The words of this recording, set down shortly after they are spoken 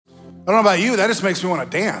I don't know about you, that just makes me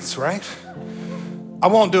want to dance, right? I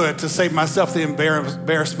won't do it to save myself the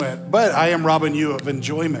embarrassment, but I am robbing you of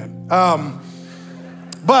enjoyment.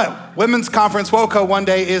 But Women's Conference WOCO one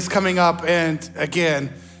day is coming up, and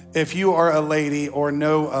again, if you are a lady or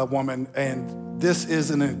know a woman, and this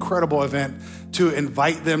is an incredible event to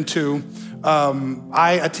invite them to,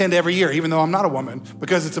 I attend every year, even though I'm not a woman,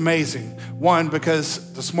 because it's amazing. One,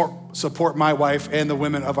 because to support my wife and the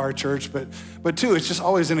women of our church, but two, it's just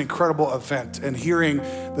always an incredible event and hearing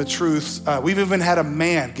the truths. We've even had a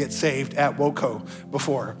man get saved at WOCO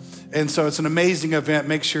before. And so it's an amazing event.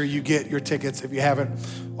 Make sure you get your tickets if you haven't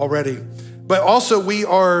already. But also we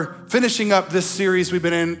are finishing up this series we've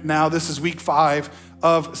been in now. This is week 5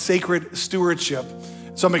 of Sacred Stewardship.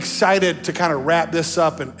 So I'm excited to kind of wrap this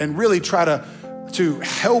up and really try to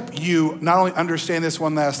help you not only understand this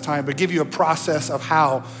one last time, but give you a process of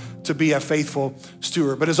how to be a faithful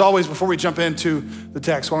steward. But as always, before we jump into the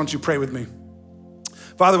text, why don't you pray with me?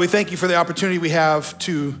 Father, we thank you for the opportunity we have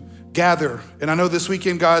to gather. And I know this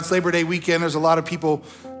weekend, God's Labor Day weekend, there's a lot of people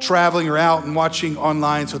traveling or out and watching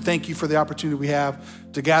online. So thank you for the opportunity we have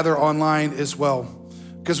to gather online as well.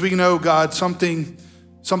 Because we know, God, something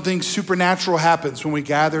supernatural happens when we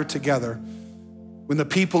gather together. When the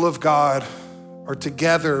people of God are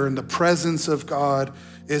together and the presence of God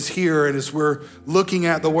is here, and as we're looking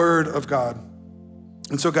at the word of God.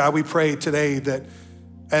 And so God, we pray today that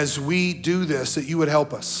as we do this, that you would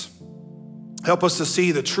help us. Help us to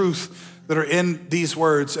see the truth that are in these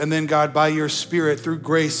words. And then God, by your Spirit, through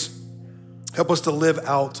grace, help us to live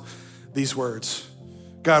out these words.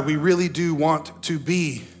 God, we really do want to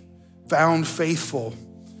be found faithful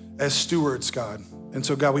as stewards, God. And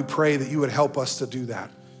so God, we pray that you would help us to do that.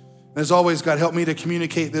 And as always, God, help me to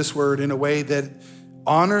communicate this word in a way that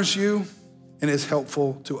honors you and is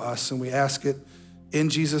helpful to us. And we ask it in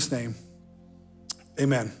Jesus' name,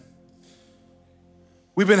 amen.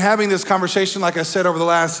 We've been having this conversation, like I said, over the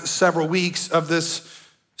last several weeks of this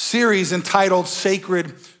series entitled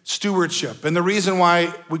Sacred Stewardship. And the reason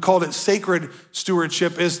why we called it Sacred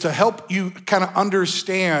Stewardship is to help you kind of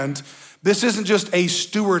understand this isn't just a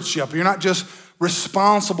stewardship. You're not just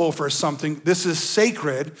responsible for something. This is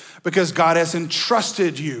sacred because God has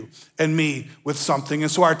entrusted you and me with something.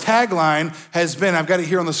 And so our tagline has been, I've got it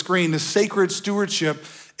here on the screen, the sacred stewardship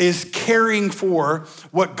is caring for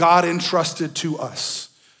what God entrusted to us.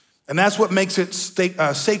 And that's what makes it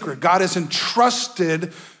sacred. God has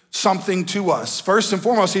entrusted something to us. First and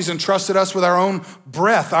foremost, he's entrusted us with our own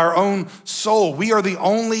breath, our own soul. We are the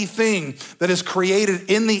only thing that is created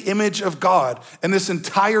in the image of God in this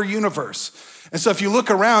entire universe. And so if you look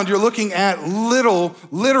around, you're looking at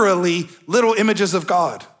literally little images of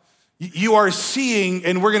God. You are seeing,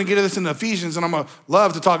 and we're gonna get to this in Ephesians, and I'm gonna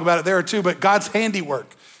love to talk about it there too, but God's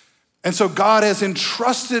handiwork. And so God has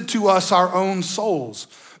entrusted to us our own souls.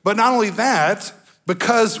 But not only that,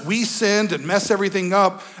 because we sinned and messed everything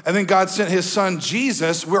up, and then God sent his son,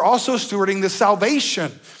 Jesus, we're also stewarding the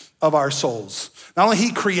salvation of our souls. Not only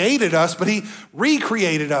he created us, but he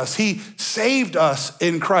recreated us. He saved us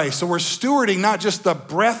in Christ. So we're stewarding not just the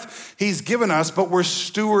breath he's given us, but we're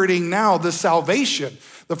stewarding now the salvation,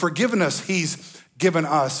 the forgiveness he's given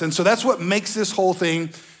us. And so that's what makes this whole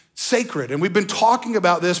thing sacred. And we've been talking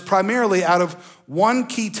about this primarily out of one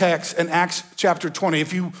key text in Acts chapter 20.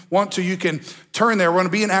 If you want to, you can turn there. We're going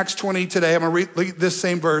to be in Acts 20 today. I'm going to read this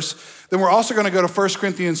same verse. Then we're also going to go to 1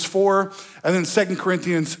 Corinthians 4 and then 2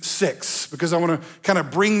 Corinthians 6, because I want to kind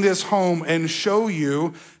of bring this home and show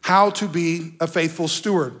you how to be a faithful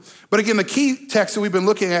steward. But again, the key text that we've been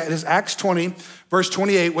looking at is Acts 20, verse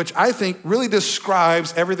 28, which I think really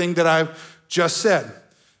describes everything that I've just said.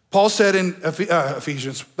 Paul said in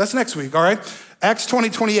Ephesians, that's next week, all right? Acts 20,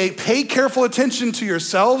 28, pay careful attention to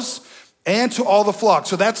yourselves and to all the flock.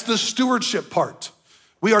 So that's the stewardship part.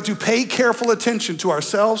 We are to pay careful attention to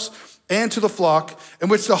ourselves and to the flock in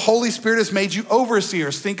which the Holy Spirit has made you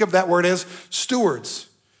overseers. Think of that word as stewards.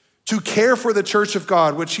 To care for the church of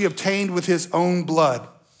God, which he obtained with his own blood.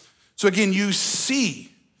 So again, you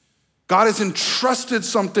see, God has entrusted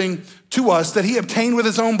something to us that he obtained with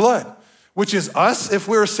his own blood, which is us if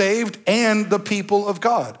we're saved and the people of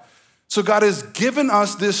God. So God has given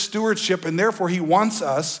us this stewardship, and therefore he wants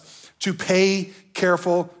us to pay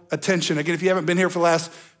careful attention. Again, if you haven't been here for the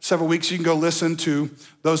last several weeks, you can go listen to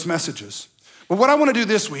those messages. But what I want to do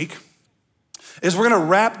this week is we're going to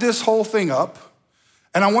wrap this whole thing up,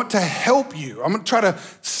 and I want to help you. I'm going to try to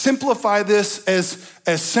simplify this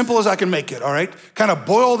as simple as I can make it, all right? Kind of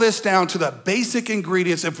boil this down to the basic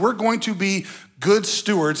ingredients. If we're going to be good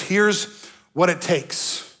stewards, here's what it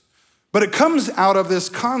takes. But it comes out of this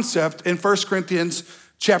concept in 1 Corinthians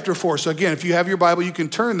chapter 4. So again, if you have your Bible, you can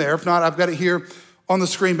turn there. If not, I've got it here on the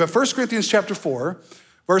screen. But 1 Corinthians chapter 4,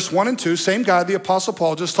 verse 1 and 2, same guy, the Apostle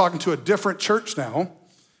Paul, just talking to a different church now,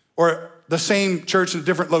 or the same church in a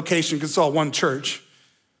different location because it's all one church.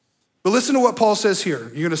 But listen to what Paul says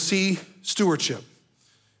here. You're gonna see stewardship.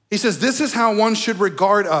 He says, this is how one should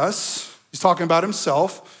regard us. He's talking about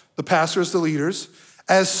himself, the pastors, the leaders,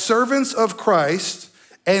 as servants of Christ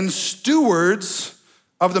and stewards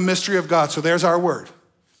of the mystery of God. So there's our word.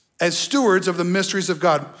 As stewards of the mysteries of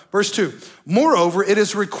God. Verse 2, moreover, it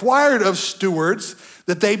is required of stewards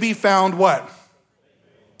that they be found what?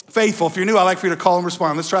 Faithful. If you're new, I'd like for you to call and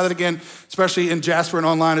respond. Let's try that again, especially in Jasper and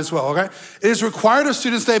online as well, okay? It is required of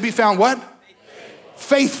students they be found what?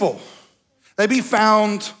 Faithful. They be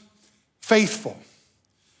found faithful.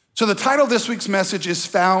 So the title of this week's message is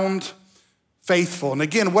Found Faithful. And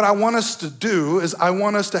again, what I want us to do is I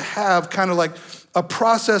want us to have kind of like a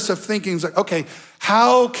process of thinking. It's like, okay,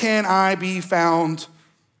 how can I be found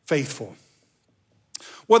faithful?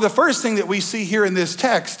 Well, the first thing that we see here in this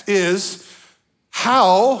text is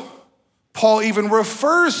how Paul even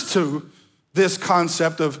refers to this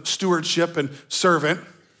concept of stewardship and servant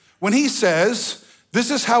when he says,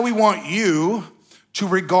 this is how we want you to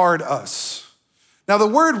regard us. Now, the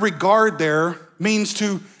word regard there means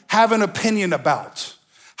to have an opinion about,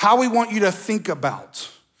 how we want you to think about.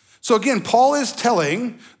 So again, Paul is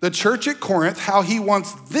telling the church at Corinth how he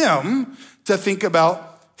wants them to think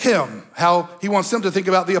about him, how he wants them to think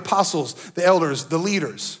about the apostles, the elders, the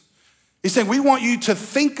leaders. He's saying, we want you to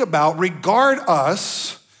think about, regard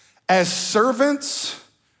us as servants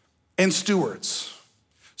and stewards.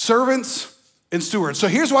 Servants and stewards. So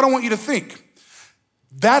here's what I want you to think.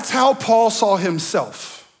 That's how Paul saw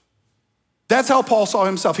himself. That's how Paul saw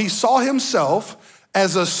himself. He saw himself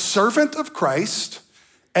as a servant of Christ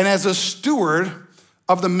and as a steward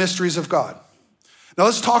of the mysteries of God. Now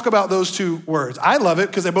let's talk about those two words. I love it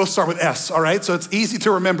because they both start with S, all right? So it's easy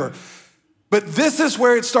to remember. But this is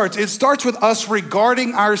where it starts. It starts with us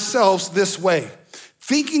regarding ourselves this way,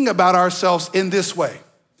 thinking about ourselves in this way.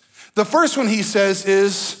 The first one he says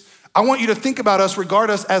is, I want you to think about us, regard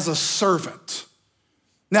us as a servant.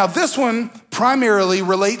 Now this one primarily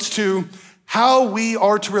relates to how we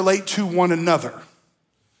are to relate to one another.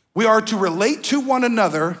 We are to relate to one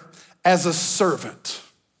another as a servant.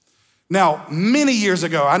 Now, many years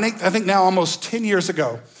ago, I think now almost 10 years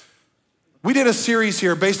ago, we did a series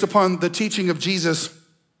here based upon the teaching of Jesus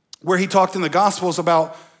where he talked in the Gospels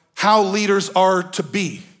about how leaders are to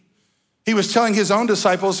be. He was telling his own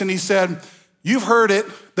disciples and he said, you've heard it,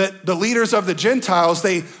 that the leaders of the Gentiles,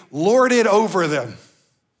 they lord it over them.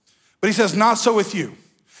 But he says, not so with you.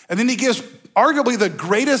 And then he gives arguably the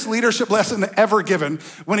greatest leadership lesson ever given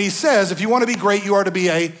when he says, if you want to be great, you are to be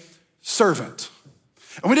a servant.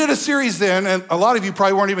 And we did a series then, and a lot of you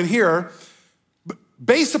probably weren't even here,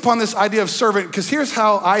 based upon this idea of servant, because here's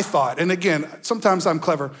how I thought. And again, sometimes I'm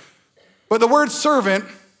clever, but the word servant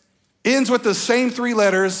ends with the same three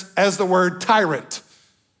letters as the word tyrant.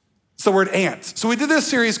 It's the word ant. So we did this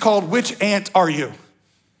series called Which Ant Are You?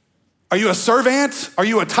 Are you a servant? Are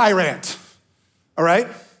you a tyrant? All right?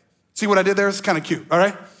 See what I did there? It's kind of cute, all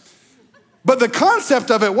right? But the concept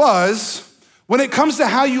of it was, when it comes to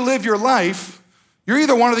how you live your life, you're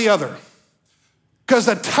either one or the other. Because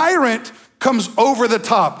a tyrant comes over the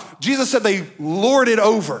top. Jesus said they lord it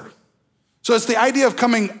over. So it's the idea of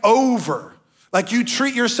coming over, like you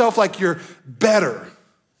treat yourself like you're better.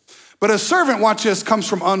 But a servant, watch this, comes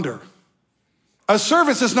from under. A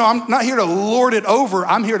servant says, no, I'm not here to lord it over,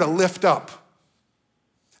 I'm here to lift up.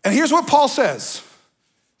 And here's what Paul says.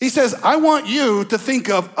 He says, I want you to think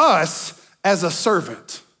of us as a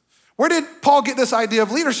servant. Where did Paul get this idea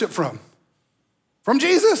of leadership from? From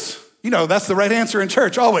Jesus. You know, that's the right answer in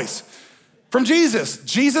church, always. From Jesus.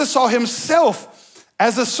 Jesus saw himself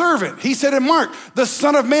as a servant. He said in Mark, the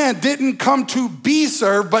Son of Man didn't come to be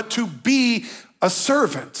served, but to be a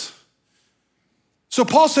servant. So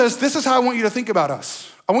Paul says, this is how I want you to think about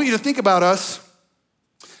us. I want you to think about us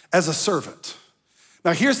as a servant.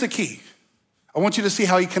 Now here's the key. I want you to see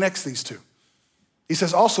how he connects these two. He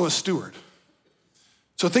says also a steward.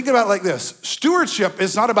 So think about it like this. Stewardship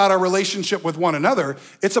is not about our relationship with one another.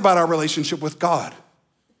 It's about our relationship with God.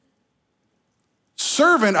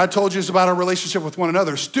 Servant, I told you, is about our relationship with one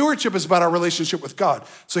another. Stewardship is about our relationship with God.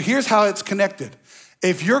 So here's how it's connected.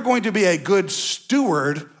 If you're going to be a good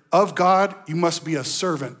steward of God, you must be a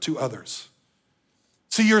servant to others.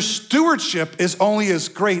 So your stewardship is only as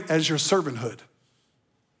great as your servanthood.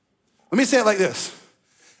 Let me say it like this.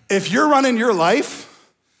 If you're running your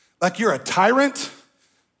life like you're a tyrant,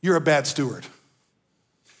 you're a bad steward.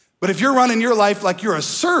 But if you're running your life like you're a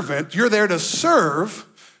servant, you're there to serve,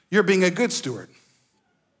 you're being a good steward.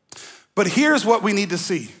 But here's what we need to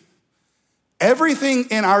see. Everything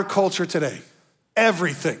in our culture today,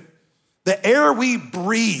 everything, the air we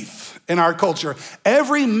breathe in our culture,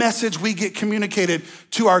 every message we get communicated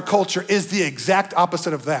to our culture is the exact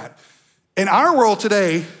opposite of that. In our world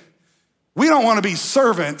today, we don't want to be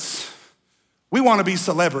servants, we want to be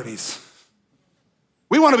celebrities.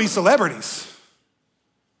 We want to be celebrities.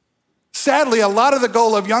 Sadly, a lot of the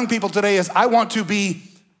goal of young people today is I want to be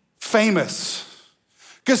famous.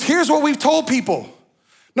 Because here's what we've told people.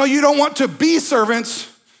 No, you don't want to be servants,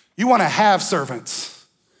 you want to have servants,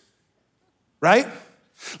 right?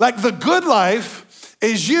 Like the good life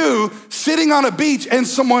is you sitting on a beach and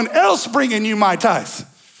someone else bringing you Mai Tais.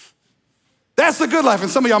 That's the good life, and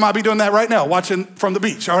some of y'all might be doing that right now, watching from the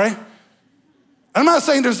beach, all right? I'm not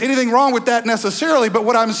saying there's anything wrong with that necessarily, but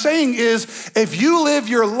what I'm saying is if you live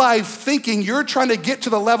your life thinking you're trying to get to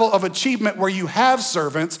the level of achievement where you have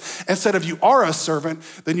servants instead of you are a servant,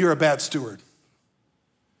 then you're a bad steward.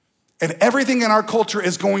 And everything in our culture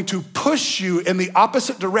is going to push you in the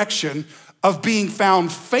opposite direction of being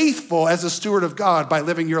found faithful as a steward of God by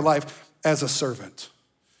living your life as a servant.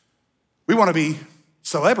 We want to be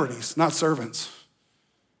celebrities, not servants.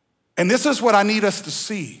 And this is what I need us to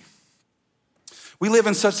see. We live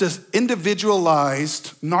in such this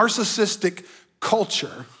individualized, narcissistic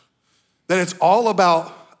culture that it's all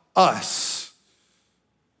about us.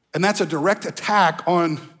 And that's a direct attack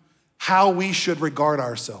on how we should regard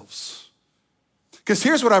ourselves. Because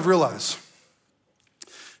here's what I've realized.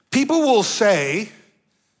 People will say,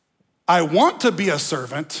 I want to be a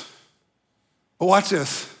servant, but watch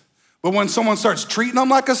this. But when someone starts treating them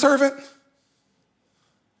like a servant,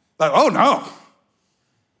 like, oh no.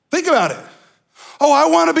 Think about it. Oh,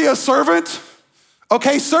 I want to be a servant.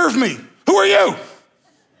 Okay, serve me. Who are you?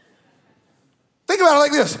 Think about it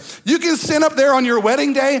like this. You can stand up there on your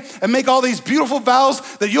wedding day and make all these beautiful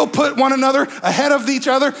vows that you'll put one another ahead of each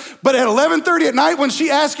other. But at 11:30 at night, when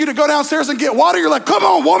she asks you to go downstairs and get water, you're like, come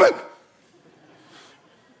on, woman.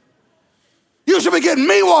 You should be getting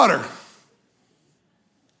me water.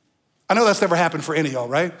 I know that's never happened for any of y'all,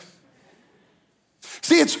 right?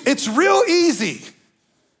 See, it's real easy.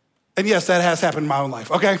 And yes, that has happened in my own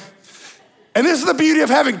life, okay? And this is the beauty of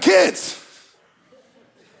having kids.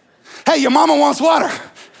 Hey, your mama wants water.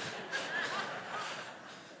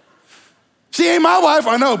 She ain't my wife,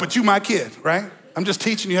 I know, but you my kid, right? I'm just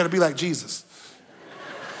teaching you how to be like Jesus.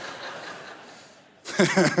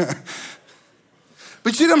 But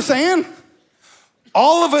you see what I'm saying?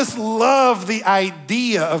 All of us love the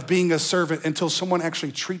idea of being a servant until someone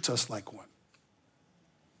actually treats us like one.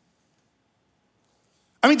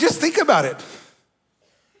 I mean, just think about it.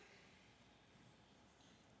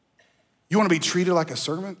 You want to be treated like a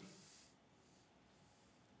servant?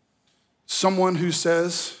 Someone who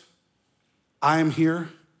says, I am here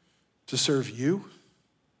to serve you.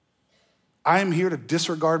 I am here to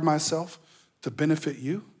disregard myself to benefit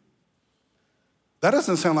you. That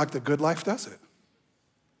doesn't sound like the good life, does it?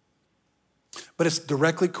 But it's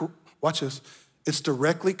directly, watch this, it's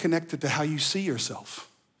directly connected to how you see yourself.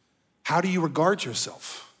 How do you regard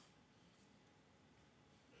yourself?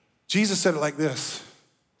 Jesus said it like this.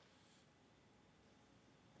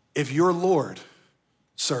 If your Lord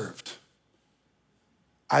served,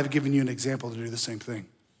 I've given you an example to do the same thing.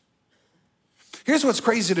 Here's what's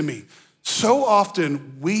crazy to me. So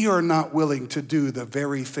often we are not willing to do the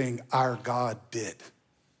very thing our God did.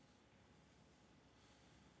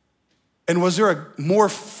 And was there a more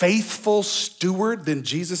faithful steward than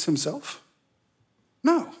Jesus himself?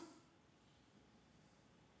 No.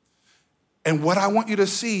 And what I want you to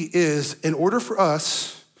see is in order for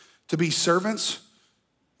us to be servants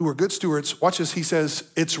who are good stewards, watch this, he says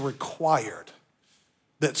it's required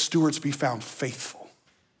that stewards be found faithful.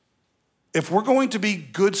 If we're going to be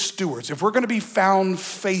good stewards, if we're going to be found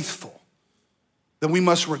faithful, then we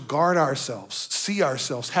must regard ourselves, see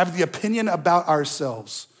ourselves, have the opinion about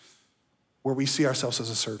ourselves where we see ourselves as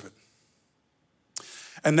a servant.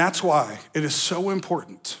 And that's why it is so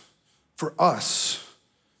important for us,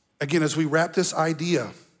 again, as we wrap this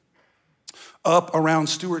idea up around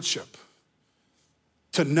stewardship,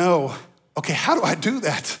 to know, okay, how do I do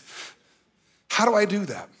that? How do I do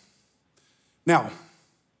that? Now,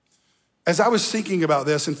 as I was thinking about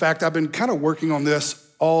this, in fact, I've been kind of working on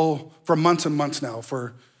this all for months and months now,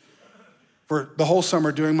 for the whole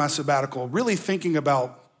summer during my sabbatical, really thinking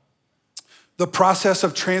about the process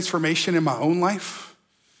of transformation in my own life,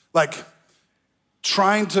 like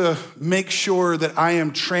trying to make sure that I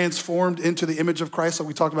am transformed into the image of Christ, like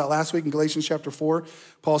we talked about last week in Galatians chapter 4.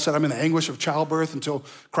 Paul said, I'm in the anguish of childbirth until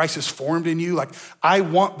Christ is formed in you. Like, I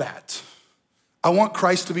want that. I want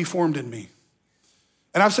Christ to be formed in me.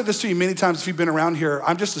 And I've said this to you many times if you've been around here.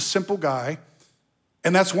 I'm just a simple guy,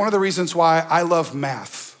 and that's one of the reasons why I love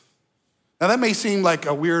math. Now that may seem like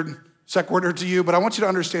a weird sequitur to you, but I want you to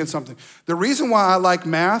understand something. The reason why I like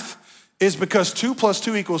math is because 2 +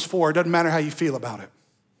 2 = 4. It doesn't matter how you feel about it.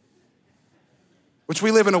 Which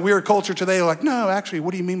we live in a weird culture today, like, no, actually,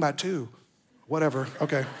 what do you mean by 2? Whatever,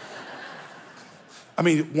 okay. I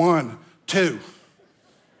mean, 1, 2.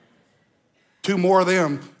 2 more of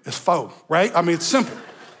them is 4, right? I mean, it's simple.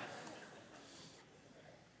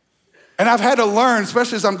 And I've had to learn,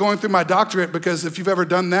 especially as I'm going through my doctorate, because if you've ever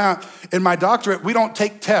done that, in my doctorate, we don't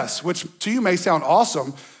take tests, which to you may sound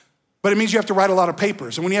awesome, but it means you have to write a lot of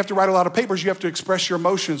papers. And when you have to write a lot of papers, you have to express your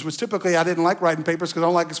emotions, which typically I didn't like writing papers because I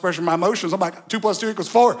don't like expressing my emotions. I'm like, 2 + 2 =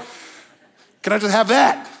 4. Can I just have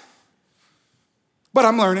that? But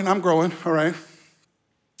I'm learning, I'm growing, all right?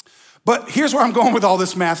 But here's where I'm going with all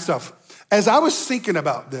this math stuff. As I was thinking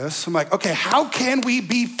about this, I'm like, okay, how can we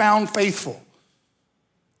be found faithful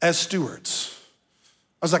as stewards?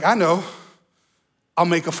 I was like, I know, I'll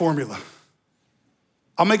make a formula.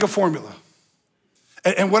 I'll make a formula.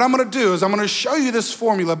 And what I'm gonna do is I'm gonna show you this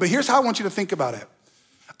formula, but here's how I want you to think about it.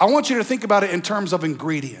 I want you to think about it in terms of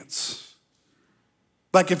ingredients.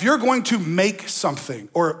 Like if you're going to make something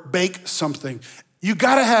or bake something, you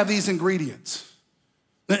gotta have these ingredients.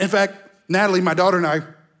 In fact, Natalie, my daughter, and I,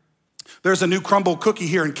 there's a new crumble cookie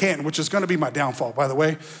here in Canton, which is gonna be my downfall, by the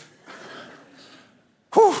way.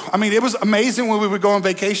 Whew, I mean, it was amazing when we would go on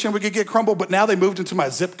vacation, we could get crumble, but now they moved into my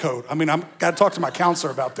zip code. I mean, I've gotta talk to my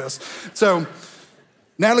counselor about this. So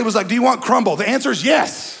Natalie was like, do you want crumble? The answer is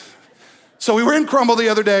yes. So we were in Crumble the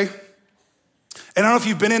other day, and I don't know if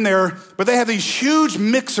you've been in there, but they have these huge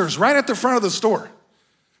mixers right at the front of the store.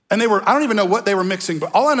 And I don't even know what they were mixing,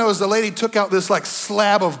 but all I know is the lady took out this like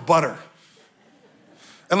slab of butter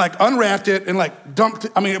and like unwrapped it and like dumped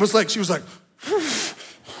it. I mean, it was like, she was like,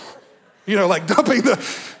 you know, like dumping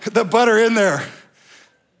the butter in there.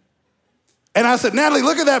 And I said, Natalie,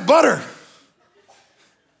 look at that butter.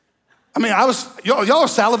 I mean, y'all are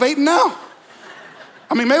salivating now.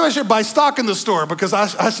 I mean, maybe I should buy stock in the store because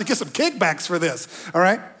I should get some kickbacks for this, all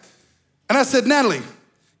right? And I said, Natalie,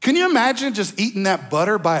 can you imagine just eating that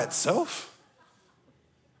butter by itself?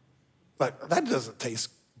 Like, that doesn't taste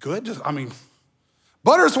good.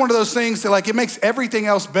 Butter is one of those things that like, it makes everything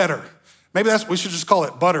else better. Maybe we should just call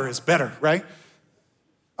it butter is better, right?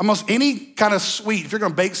 Almost any kind of sweet, if you're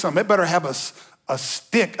gonna bake something, it better have a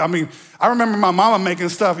stick. I mean, I remember my mama making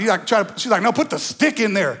stuff. She's like, no, put the stick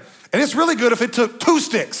in there. And it's really good if it took 2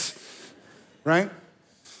 sticks, right?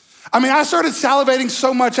 I mean, I started salivating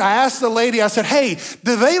so much, I asked the lady, I said, hey,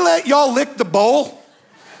 do they let y'all lick the bowl?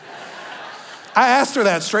 I asked her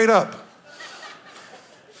that straight up.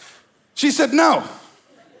 She said, no.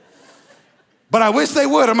 But I wish they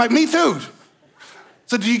would. I'm like, me too.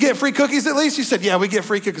 So do you get free cookies at least? She said, yeah, we get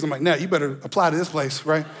free cookies. I'm like, no, you better apply to this place,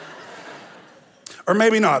 right? Or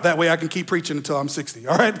maybe not. That way I can keep preaching until I'm 60,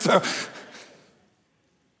 all right?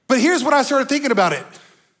 But here's what I started thinking about it.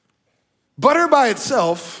 Butter by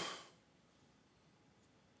itself,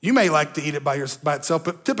 you may like to eat it by itself,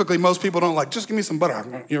 but typically most people don't like, just give me some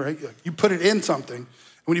butter. You're right. You put it in something. And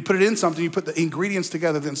when you put it in something, you put the ingredients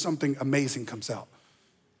together, then something amazing comes out.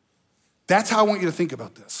 That's how I want you to think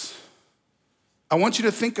about this. I want you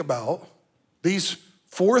to think about these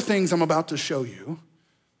 4 things I'm about to show you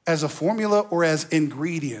as a formula or as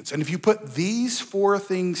ingredients. And if you put these 4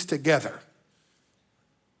 things together,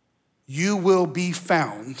 you will be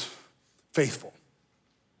found faithful.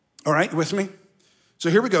 All right, you with me? So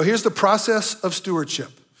here we go. Here's the process of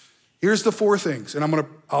stewardship. Here's the 4 things, and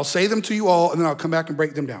I'll say them to you all, and then I'll come back and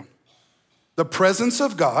break them down. The presence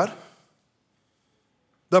of God,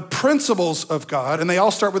 the principles of God, and they all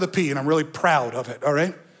start with a P, and I'm really proud of it, all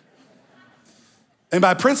right? And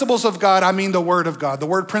by principles of God, I mean the word of God. The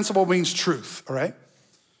word principle means truth, all right?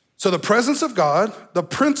 So the presence of God, the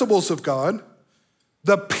principles of God,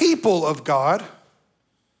 the people of God,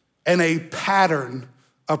 and a pattern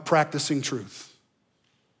of practicing truth.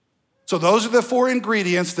 So those are the 4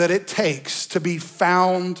 ingredients that it takes to be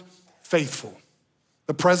found faithful.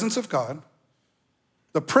 The presence of God,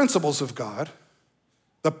 the principles of God,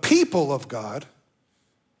 the people of God,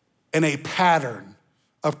 and a pattern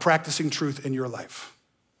of practicing truth in your life.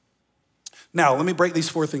 Now, let me break these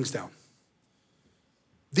 4 things down.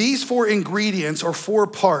 These 4 ingredients or 4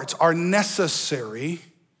 parts are necessary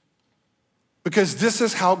because this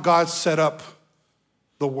is how God set up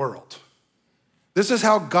the world. This is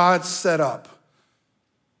how God set up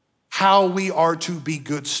how we are to be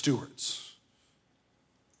good stewards.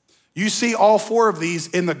 You see all 4 of these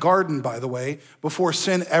in the garden, by the way, before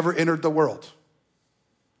sin ever entered the world.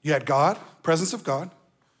 You had God, presence of God.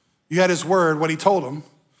 You had his word, what he told them.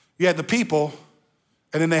 You had the people,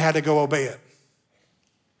 and then they had to go obey it.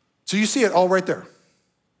 So you see it all right there.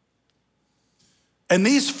 And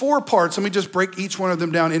these 4 parts, let me just break each one of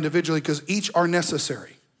them down individually because each are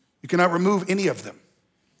necessary. You cannot remove any of them.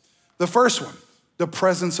 The first one, the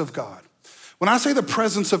presence of God. When I say the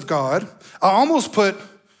presence of God, I almost put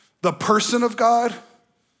the person of God,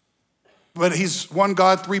 but he's one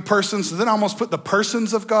God, 3 persons. So then I almost put the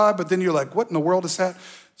persons of God, but then you're like, what in the world is that?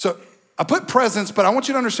 So I put presence, but I want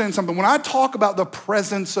you to understand something. When I talk about the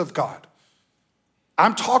presence of God,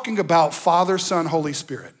 I'm talking about Father, Son, Holy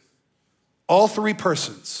Spirit. All 3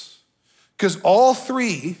 persons. Because all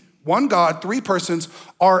 3, one God, 3 persons,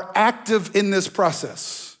 are active in this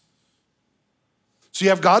process. So you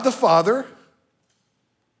have God the Father,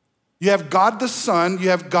 you have God the Son, you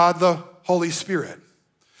have God the Holy Spirit.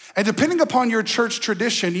 And depending upon your church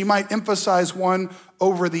tradition, you might emphasize one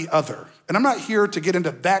over the other. And I'm not here to get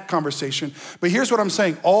into that conversation, but here's what I'm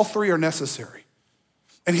saying. All 3 are necessary.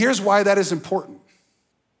 And here's why that is important.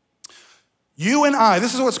 You and I,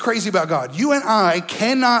 this is what's crazy about God. You and I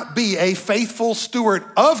cannot be a faithful steward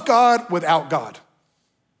of God without God.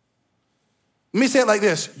 Let me say it like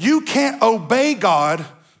this. You can't obey God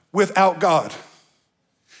without God.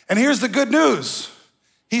 And here's the good news.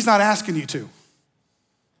 He's not asking you to.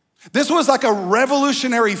 This was like a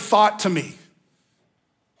revolutionary thought to me.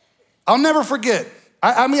 I'll never forget.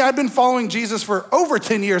 I mean, I've been following Jesus for over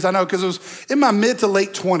 10 years, I know, because it was in my mid to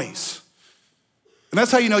late 20s. And that's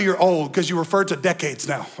how you know you're old, because you refer to decades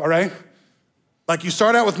now, all right? Like you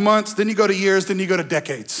start out with months, then you go to years, then you go to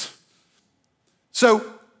decades. So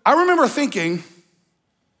I remember thinking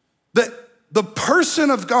that the person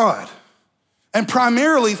of God, and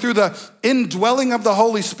primarily through the indwelling of the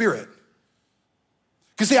Holy Spirit.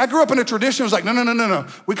 Because see, I grew up in a tradition that was like, no.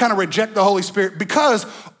 We kind of reject the Holy Spirit because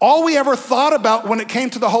all we ever thought about when it came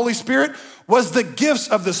to the Holy Spirit was the gifts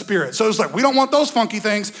of the Spirit. So it was like, we don't want those funky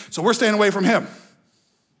things, so we're staying away from him.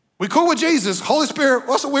 We cool with Jesus, Holy Spirit,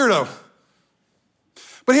 what's a weirdo?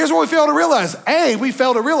 But here's what we fail to realize. We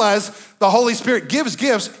fail to realize the Holy Spirit gives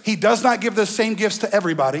gifts. He does not give the same gifts to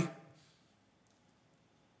everybody.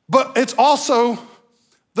 But it's also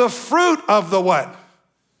the fruit of the what?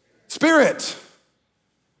 Spirit.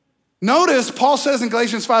 Notice Paul says in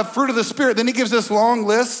Galatians 5, fruit of the Spirit. Then he gives this long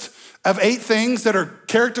list of 8 things that are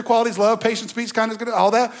character qualities, love, patience, peace, kindness, goodness,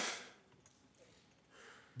 all that.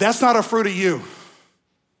 That's not a fruit of you.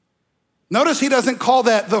 Notice he doesn't call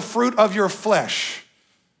that the fruit of your flesh.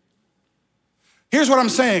 Here's what I'm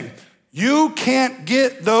saying. You can't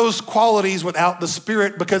get those qualities without the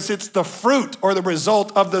Spirit because it's the fruit or the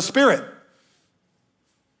result of the Spirit.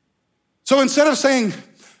 So instead of saying,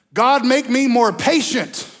 God, make me more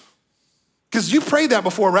patient, because you prayed that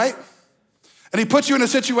before, right? And he puts you in a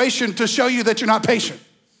situation to show you that you're not patient.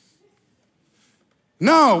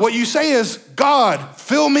 No, what you say is, God,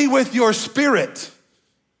 fill me with your Spirit.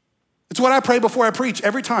 It's what I pray before I preach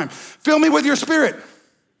every time. Fill me with your Spirit.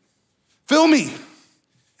 Fill me.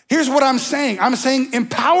 Here's what I'm saying. I'm saying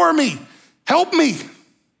empower me. Help me.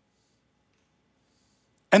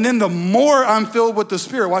 And then the more I'm filled with the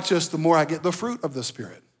Spirit, watch this, the more I get the fruit of the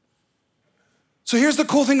Spirit. So here's the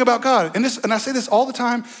cool thing about God. And I say this all the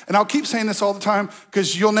time, and I'll keep saying this all the time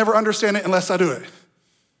because you'll never understand it unless I do it.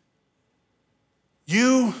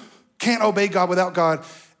 You can't obey God without God.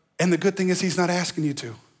 And the good thing is he's not asking you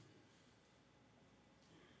to.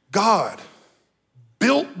 God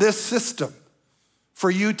built this system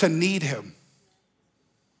for you to need him.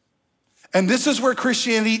 And this is where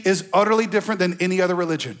Christianity is utterly different than any other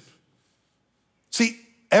religion. See,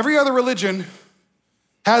 every other religion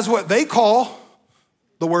has what they call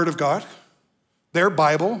the Word of God, their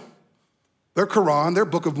Bible, their Quran, their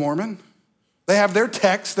Book of Mormon. They have their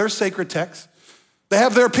text, their sacred text. They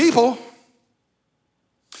have their people,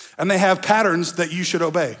 and they have patterns that you should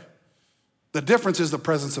obey. The difference is the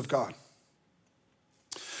presence of God.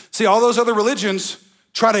 See, all those other religions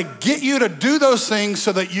try to get you to do those things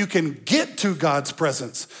so that you can get to God's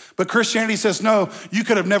presence. But Christianity says, no, you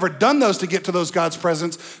could have never done those to get to those God's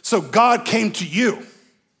presence, so God came to you.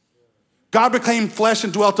 God became flesh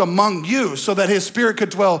and dwelt among you so that his Spirit could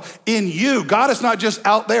dwell in you. God is not just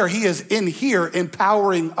out there, he is in here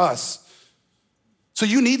empowering us. So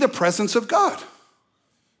you need the presence of God.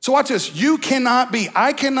 So watch this, I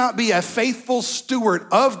cannot be a faithful steward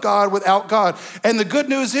of God without God. And the good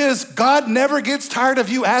news is God never gets tired of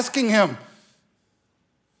you asking him.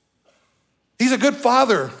 He's a good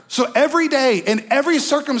father. So every day, in every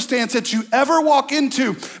circumstance that you ever walk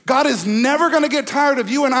into, God is never gonna get tired of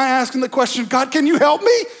you and I asking the question, God, can you help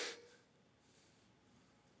me?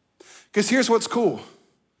 Because here's what's cool.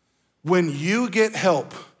 When you get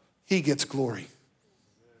help, he gets glory.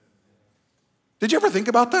 Did you ever think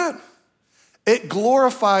about that? It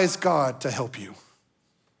glorifies God to help you.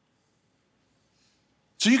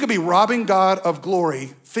 So you could be robbing God of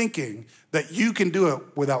glory thinking that you can do it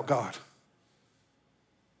without God.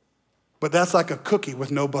 But that's like a cookie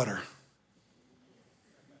with no butter.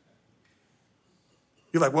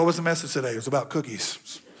 You're like, what was the message today? It was about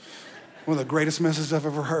cookies. One of the greatest messages I've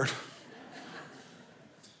ever heard.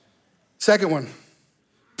 Second one,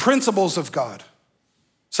 principles of God.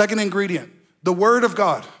 Second ingredient, the word of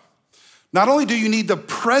God. Not only do you need the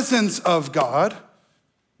presence of God,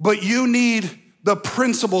 but you need the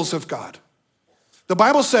principles of God. The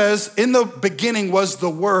Bible says, in the beginning was the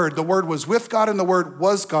Word. The Word was with God and the Word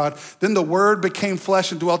was God. Then the Word became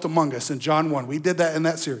flesh and dwelt among us in John 1. We did that in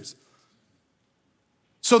that series.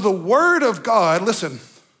 So the Word of God, listen,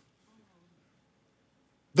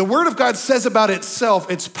 the Word of God says about itself,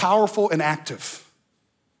 it's powerful and active,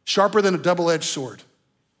 sharper than a double-edged sword.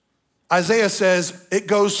 Isaiah says it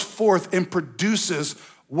goes forth and produces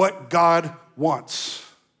what God wants.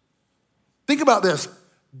 Think about this.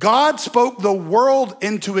 God spoke the world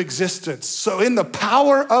into existence. So in the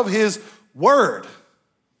power of his word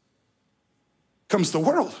comes the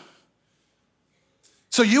world.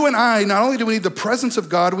 So you and I, not only do we need the presence of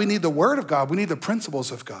God, we need the word of God, we need the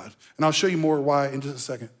principles of God. And I'll show you more why in just a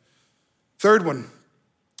second. Third one,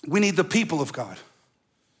 we need the people of God.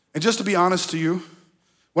 And just to be honest to you,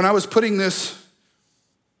 when I was putting this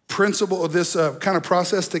principle, this kind of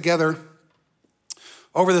process together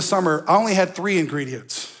over the summer, I only had 3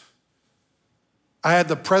 ingredients. I had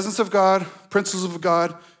the presence of God, principles of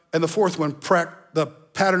God, and the fourth one, the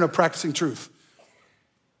pattern of practicing truth.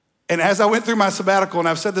 And as I went through my sabbatical, and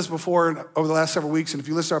I've said this before over the last several weeks, and if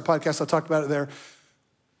you listen to our podcast, I talked about it there.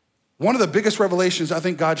 One of the biggest revelations I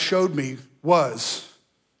think God showed me was,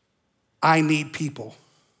 I need people.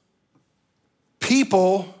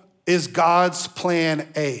 People is God's plan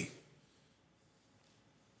A.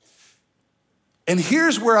 And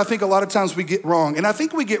here's where I think a lot of times we get wrong. And I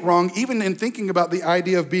think we get wrong even in thinking about the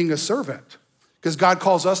idea of being a servant, because God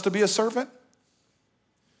calls us to be a servant.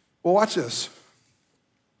 Well, watch this.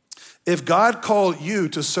 If God called you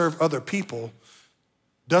to serve other people,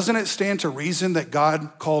 doesn't it stand to reason that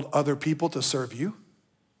God called other people to serve you?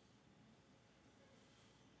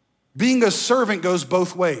 Being a servant goes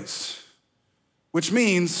both ways, which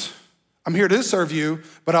means I'm here to serve you,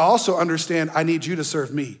 but I also understand I need you to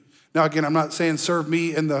serve me. Now, again, I'm not saying serve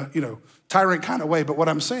me in the, tyrant kind of way, but what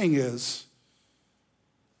I'm saying is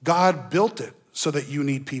God built it so that you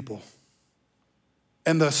need people.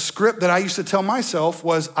 And the script that I used to tell myself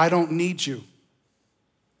was, I don't need you.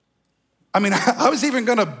 I mean, I was even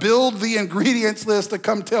gonna build the ingredients list to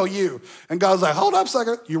come tell you. And God's like, hold up a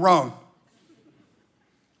second, you're wrong.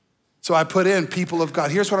 So I put in people of God.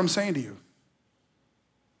 Here's what I'm saying to you.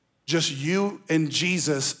 Just you and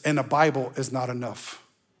Jesus and a Bible is not enough.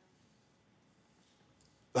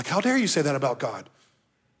 Like, how dare you say that about God?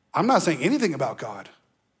 I'm not saying anything about God.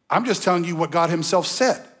 I'm just telling you what God himself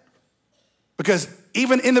said. Because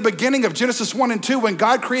even in the beginning of Genesis 1 and 2, when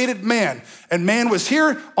God created man, and man was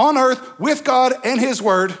here on earth with God and his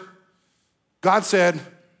word, God said,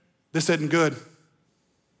 this isn't good.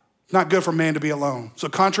 It's not good for man to be alone. So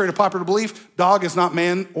contrary to popular belief, dog is not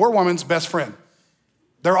man or woman's best friend.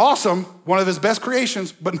 They're awesome, one of his best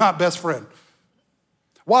creations, but not best friend.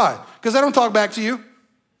 Why? Because they don't talk back to you,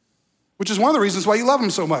 which is one of the reasons why you love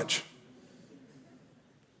them so much.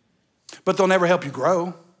 But they'll never help you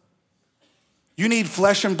grow. You need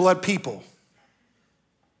flesh and blood people,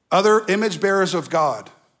 other image bearers of God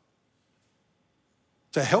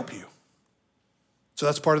to help you. So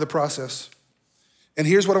that's part of the process. And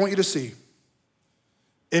here's what I want you to see.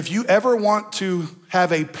 If you ever want to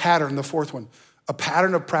have a pattern, the fourth one, a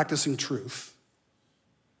pattern of practicing truth,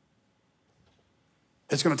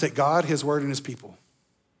 it's gonna take God, his word, and his people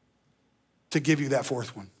to give you that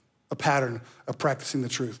fourth one, a pattern of practicing the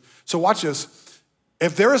truth. So watch this.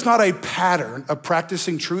 If there is not a pattern of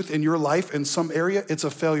practicing truth in your life in some area, it's a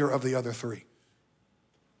failure of the other 3.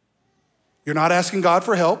 You're not asking God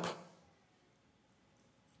for help.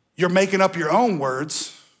 You're making up your own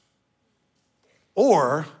words,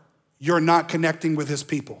 or you're not connecting with his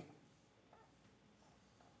people.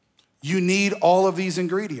 You need all of these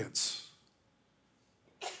ingredients.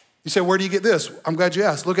 You say, where do you get this? I'm glad you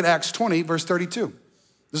asked. Look at Acts 20, verse 32.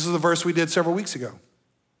 This is the verse we did several weeks ago.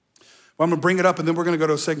 Well, I'm gonna bring it up and then we're gonna go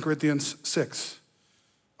to 2 Corinthians 6.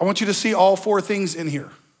 I want you to see all 4 things in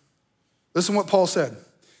here. Listen to what Paul said.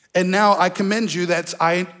 And now I commend you that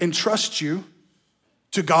I entrust you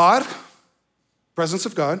to God, presence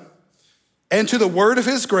of God, and to the word of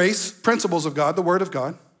his grace, principles of God, the word of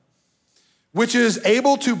God, which is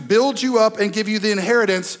able to build you up and give you the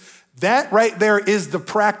inheritance. That right there is the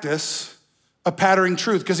practice of patterning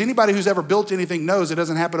truth. Because anybody who's ever built anything knows it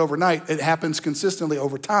doesn't happen overnight. It happens consistently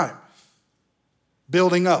over time.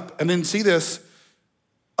 Building up. And then see this,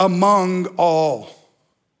 among all.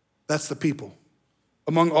 That's the people.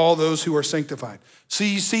 Among all those who are sanctified. So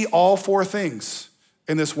you see all four things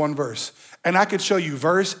in this one verse. And I could show you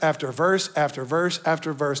verse after verse after verse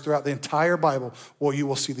after verse throughout the entire Bible where you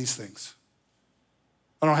will see these things.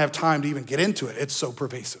 I don't have time to even get into it. It's so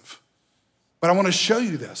pervasive. But I want to show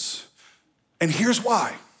you this. And here's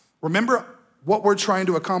why. Remember what we're trying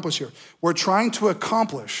to accomplish here. We're trying to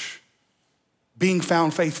accomplish being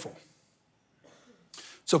found faithful.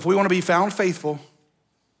 So if we want to be found faithful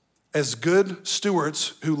as good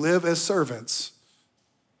stewards who live as servants,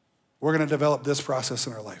 we're going to develop this process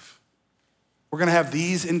in our life. We're going to have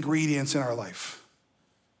these ingredients in our life.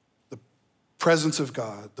 Presence of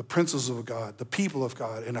God, the principles of God, the people of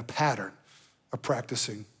God, and a pattern of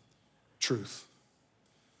practicing truth.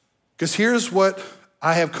 Because here's what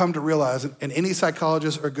I have come to realize, and any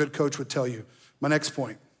psychologist or good coach would tell you. My next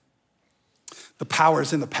point, the power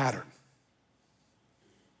is in the pattern.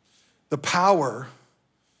 The power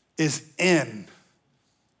is in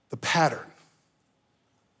the pattern.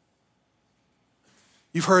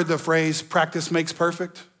 You've heard the phrase, practice makes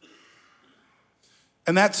perfect.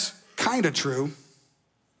 And that's kind of true,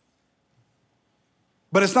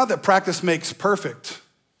 but it's not that practice makes perfect.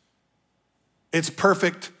 It's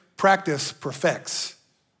perfect practice perfects.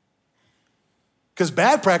 Because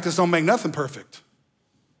bad practice don't make nothing perfect,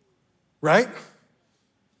 right?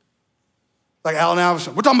 Like Allen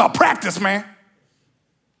Iverson, we're talking about practice, man.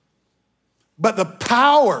 But the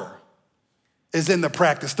power is in the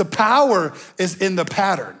practice. The power is in the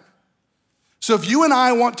pattern. So if you and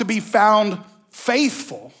I want to be found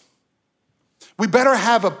faithful, we better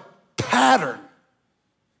have a pattern,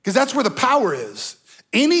 because that's where the power is.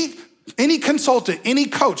 Any consultant, any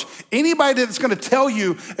coach, anybody that's gonna tell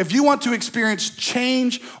you if you want to experience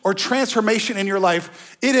change or transformation in your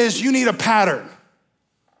life, it is you need a pattern.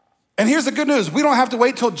 And here's the good news. We don't have to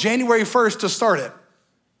wait till January 1st to start it.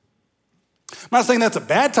 I'm not saying that's a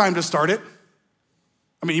bad time to start it.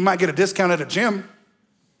 I mean, you might get a discount at a gym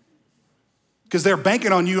because they're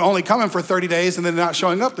banking on you only coming for 30 days and then not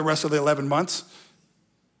showing up the rest of the 11 months.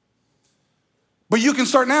 But you can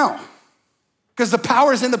start now because the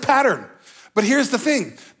power is in the pattern. But here's the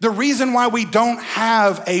thing. The reason why we don't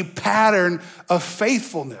have a pattern of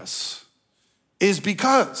faithfulness is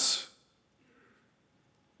because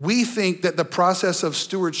we think that the process of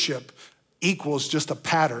stewardship equals just a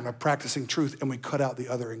pattern of practicing truth, and we cut out the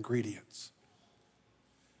other ingredients.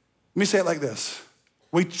 Let me say it like this.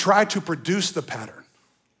 We try to produce the pattern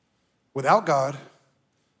without God,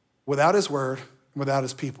 without his word, and without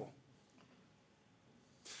his people.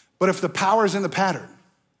 But if the power is in the pattern,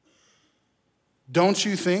 don't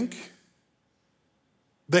you think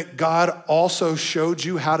that God also showed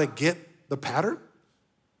you how to get the pattern?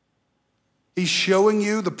 He's showing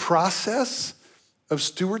you the process of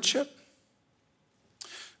stewardship.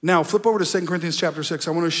 Now, flip over to 2 Corinthians chapter 6.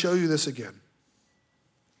 I want to show you this again.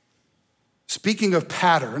 Speaking of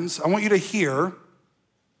patterns, I want you to hear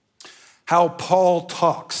how Paul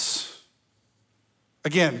talks.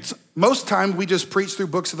 Again, most time we just preach through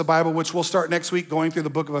books of the Bible, which we'll start next week going through the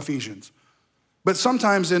book of Ephesians. But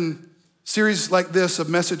sometimes in series like this of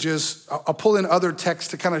messages, I'll pull in other texts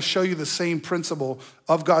to kind of show you the same principle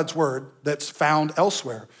of God's word that's found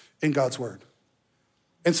elsewhere in God's word.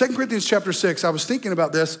 In 2 Corinthians chapter 6, I was thinking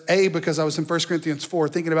about this, A, because I was in 1 Corinthians 4,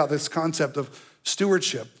 thinking about this concept of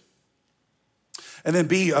stewardship. And then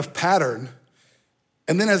B, of pattern.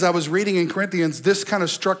 And then as I was reading in Corinthians, this kind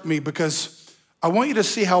of struck me because I want you to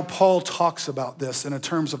see how Paul talks about this in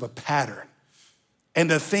terms of a pattern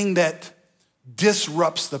and a thing that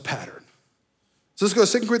disrupts the pattern. So let's go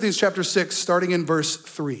to 2 Corinthians chapter 6, starting in verse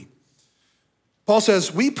 3. Paul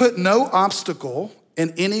says, we put no obstacle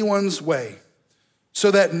in anyone's way,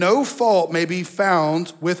 so that no fault may be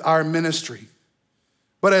found with our ministry.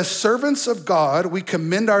 But as servants of God, we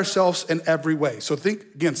commend ourselves in every way. So think,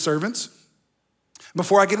 again, servants.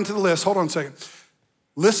 Before I get into the list, hold on a second.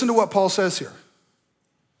 Listen to what Paul says here.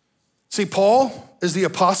 See, Paul is the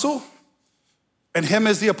apostle, and him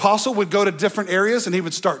as the apostle would go to different areas and he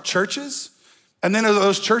would start churches. And then in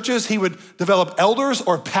those churches, he would develop elders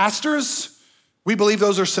or pastors. We believe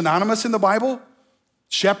those are synonymous in the Bible.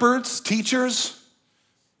 Shepherds, teachers.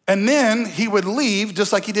 And then he would leave,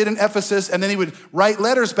 just like he did in Ephesus, and then he would write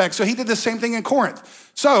letters back. So he did the same thing in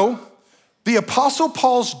Corinth. So the Apostle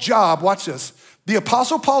Paul's job, watch this, The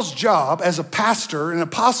Apostle Paul's job as a pastor, an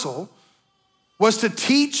apostle, was to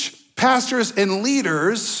teach pastors and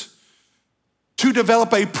leaders to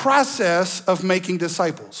develop a process of making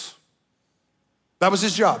disciples. That was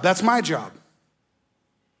his job. That's my job.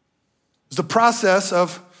 It's the process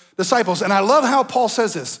of disciples. And I love how Paul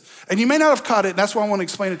says this. And you may not have caught it, and that's why I want to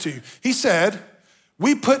explain it to you. He said,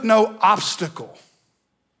 we put no obstacle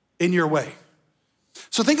in your way.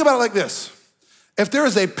 So think about it like this. If there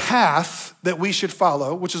is a path that we should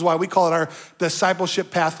follow, which is why we call it our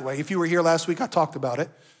discipleship pathway. If you were here last week, I talked about it.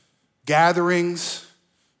 Gatherings,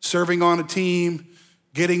 serving on a team,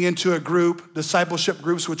 getting into a group, discipleship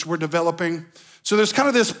groups, which we're developing. So there's kind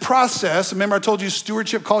of this process. Remember I told you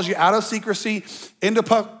stewardship calls you out of secrecy into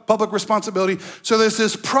public responsibility. So there's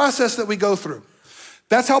this process that we go through.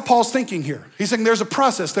 That's how Paul's thinking here. He's saying there's a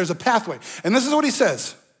process, there's a pathway. And this is what he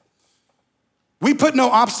says. We put no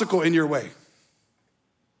obstacle in your way.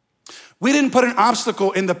 We didn't put an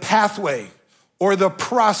obstacle in the pathway or the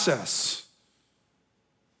process.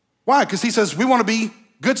 Why? Because he says we want to be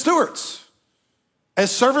good stewards.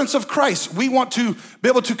 As servants of Christ, we want to be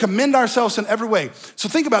able to commend ourselves in every way. So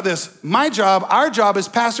think about this. My job, our job as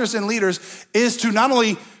pastors and leaders is to not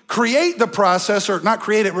only create the process, or not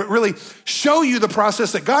create it, but really show you the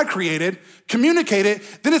process that God created, communicate it.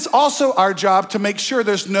 Then it's also our job to make sure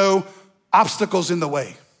there's no obstacles in the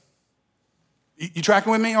way. You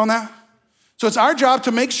tracking with me on that? So it's our job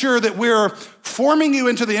to make sure that we're forming you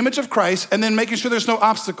into the image of Christ and then making sure there's no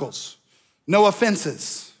obstacles, no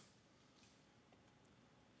offenses.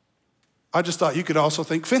 I just thought you could also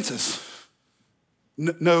think fences.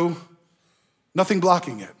 No, nothing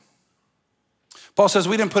blocking it. Paul says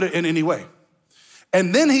we didn't put it in any way.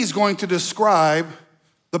 And then he's going to describe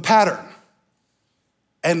the pattern.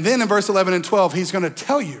 And then in verse 11 and 12, he's going to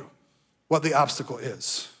tell you what the obstacle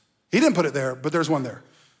is. He didn't put it there, but there's one there.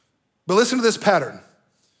 But listen to this pattern.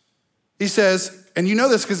 He says, and you know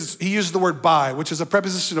this because he uses the word by, which is a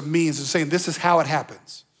preposition of means, and saying this is how it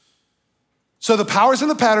happens. So the power's in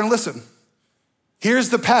the pattern. Listen, here's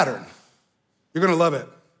the pattern. You're gonna love it.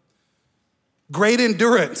 Great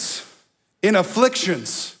endurance in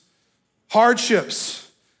afflictions, hardships,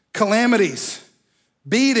 calamities,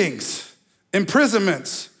 beatings,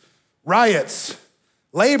 imprisonments, riots,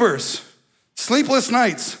 labors, sleepless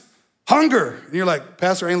nights, hunger. And you're like,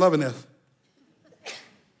 Pastor, I ain't loving this.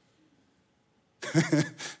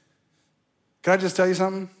 Can I just tell you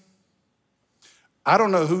something? I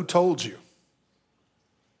don't know who told you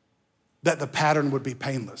that the pattern would be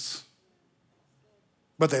painless,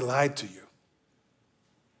 but they lied to you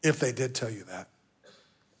if they did tell you that.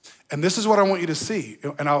 And this is what I want you to see,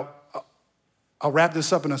 and I'll wrap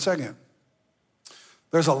this up in a second.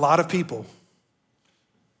 There's a lot of people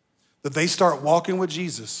that they start walking with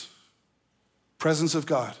Jesus, presence of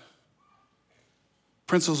God,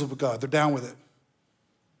 principles of God, they're down with it.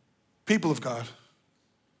 People of God,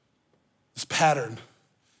 this pattern.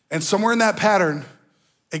 And somewhere in that pattern,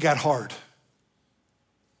 it got hard.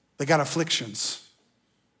 They got afflictions.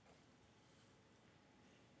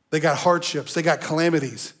 They got hardships. They got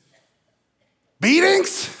calamities.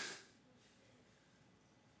 Beatings?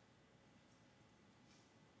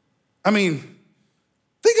 I mean,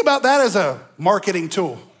 think about that as a marketing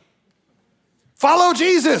tool. Follow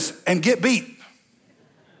Jesus and get beat.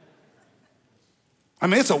 I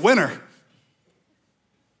mean, it's a winner.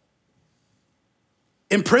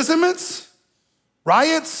 Imprisonments,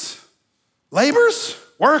 riots, labors,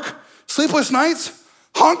 work, sleepless nights,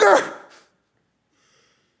 hunger.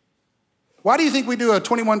 Why do you think we do a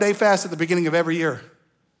 21-day fast at the beginning of every year?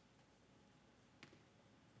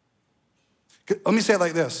 Let me say it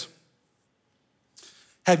like this.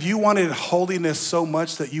 Have you wanted holiness so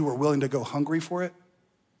much that you were willing to go hungry for it?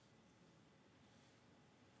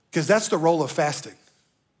 Because that's the role of fasting.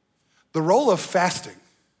 The role of fasting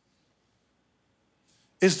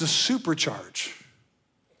is to supercharge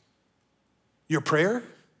your prayer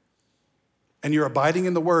and your abiding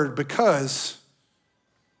in the word, because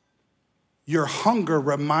your hunger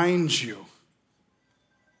reminds you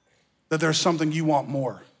that there's something you want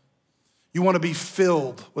more. You want to be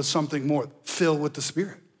filled with something more, filled with the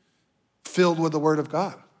Spirit, filled with the word of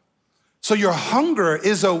God. So your hunger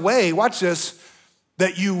is a way, watch this,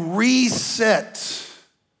 that you reset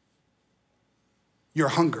your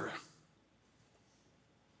hunger.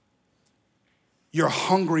 You're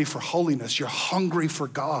hungry for holiness. You're hungry for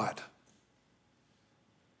God.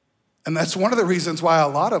 And that's one of the reasons why a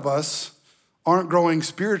lot of us aren't growing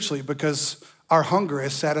spiritually, because our hunger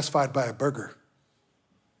is satisfied by a burger.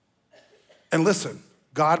 And listen,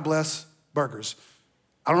 God bless burgers.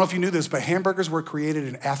 I don't know if you knew this, but hamburgers were created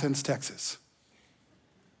in Athens, Texas.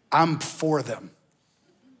 I'm for them.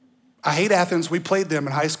 I hate Athens. We played them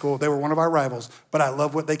in high school. They were one of our rivals, but I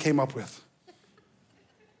love what they came up with.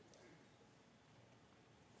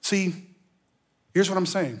 See, here's what I'm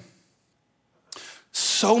saying.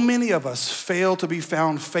 So many of us fail to be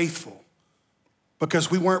found faithful because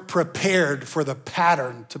we weren't prepared for the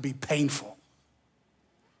pattern to be painful.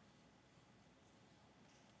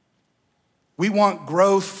 We want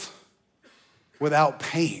growth without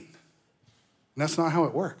pain. And that's not how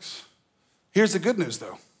it works. Here's the good news,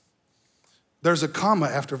 though. There's a comma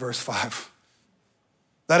after verse 5.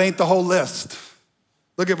 That ain't the whole list.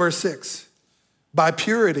 Look at verse 6. By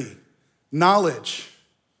purity, knowledge,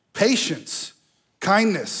 patience,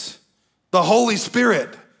 kindness, the Holy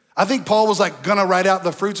Spirit. I think Paul was like gonna write out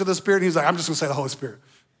the fruits of the Spirit. And he's like, I'm just gonna say the Holy Spirit.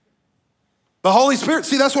 The Holy Spirit,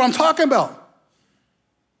 see, that's what I'm talking about.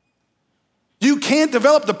 You can't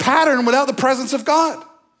develop the pattern without the presence of God.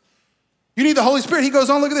 You need the Holy Spirit. He goes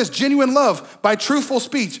on, look at this, genuine love by truthful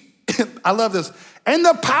speech. I love this. And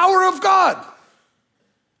the power of God.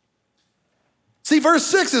 See,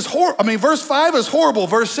 verse 5 is horrible.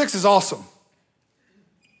 Verse 6 is awesome.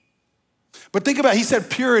 But think about it. He said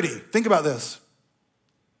purity. Think about this.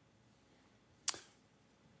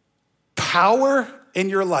 Power in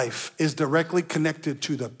your life is directly connected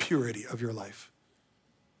to the purity of your life.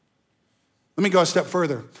 Let me go a step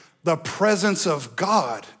further. The presence of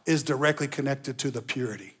God is directly connected to the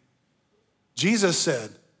purity. Jesus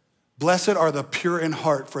said, blessed are the pure in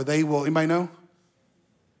heart, for they will, anybody know?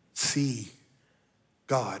 See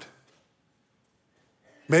God.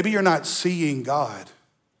 Maybe you're not seeing God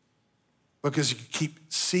because you keep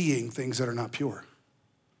seeing things that are not pure.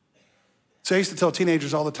 So I used to tell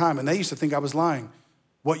teenagers all the time, and they used to think I was lying.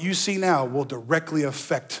 What you see now will directly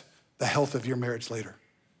affect the health of your marriage later.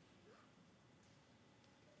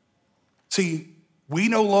 See, we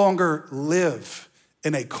no longer live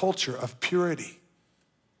in a culture of purity.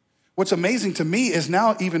 What's amazing to me is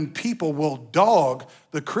now even people will dog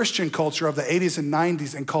the Christian culture of the 80s and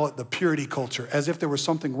 90s and call it the purity culture, as if there was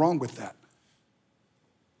something wrong with that.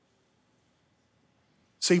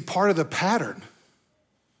 See, part of the pattern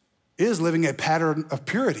is living a pattern of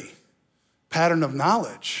purity, pattern of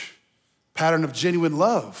knowledge, pattern of genuine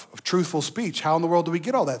love, of truthful speech. How in the world do we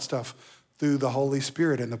get all that stuff? Through the Holy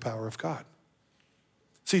Spirit and the power of God.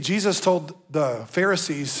 See, Jesus told the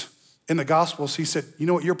Pharisees in the Gospels, he said, you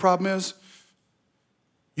know what your problem is?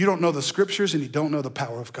 You don't know the scriptures and you don't know the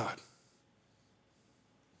power of God.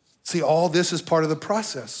 See, all this is part of the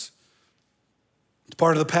process. It's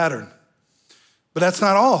part of the pattern. But that's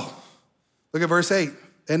not all. Look at verse 8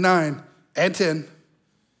 and 9 and 10.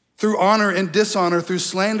 Through honor and dishonor, through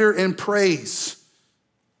slander and praise.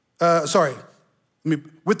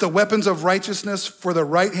 With the weapons of righteousness for the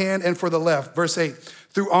right hand and for the left. Verse 8,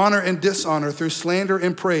 through honor and dishonor, through slander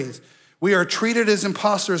and praise. We are treated as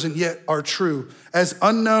impostors and yet are true, as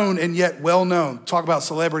unknown and yet well known. Talk about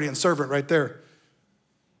celebrity and servant right there.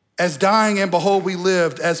 As dying and behold we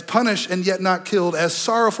lived, as punished and yet not killed, as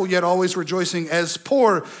sorrowful yet always rejoicing, as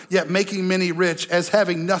poor yet making many rich, as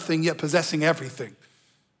having nothing yet possessing everything.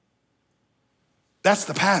 That's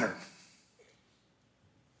the pattern.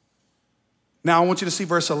 Now I want you to see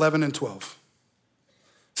verse 11 and 12.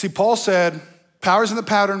 See, Paul said, power's in the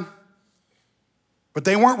pattern, but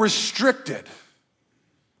they weren't restricted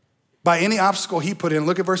by any obstacle he put in.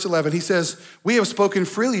 Look at verse 11. He says, we have spoken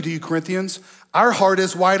freely to you, Corinthians. Our heart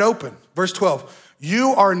is wide open. Verse 12, you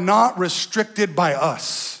are not restricted by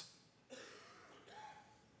us.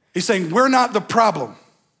 He's saying, we're not the problem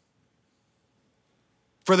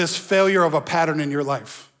for this failure of a pattern in your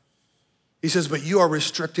life. He says, but you are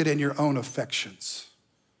restricted in your own affections.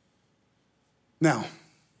 Now,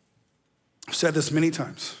 I've said this many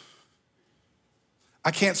times. I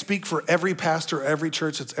can't speak for every pastor or every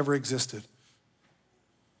church that's ever existed.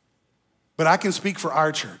 But I can speak for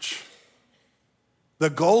our church. The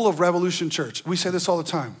goal of Revolution Church, we say this all the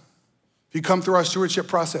time. If you come through our stewardship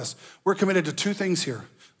process, we're committed to two things here.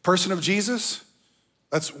 Person of Jesus,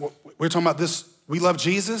 that's what we're talking about this. We love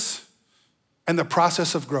Jesus and the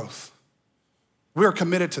process of growth. We are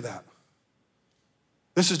committed to that.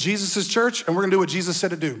 This is Jesus' church, and we're gonna do what Jesus said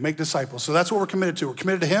to do, make disciples. So that's what we're committed to. We're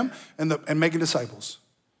committed to him and making disciples.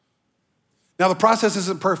 Now, the process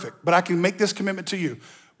isn't perfect, but I can make this commitment to you.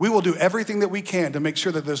 We will do everything that we can to make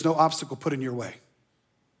sure that there's no obstacle put in your way.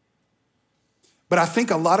 But I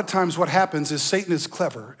think a lot of times what happens is Satan is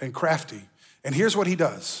clever and crafty, and here's what he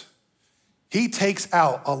does. He takes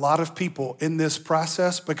out a lot of people in this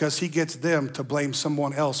process because he gets them to blame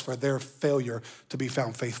someone else for their failure to be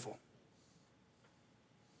found faithful.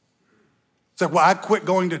 It's like, well, I quit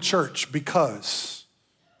going to church because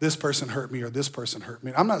this person hurt me or this person hurt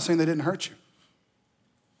me. I'm not saying they didn't hurt you.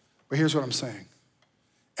 But here's what I'm saying.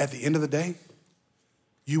 At the end of the day,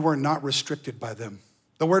 you were not restricted by them.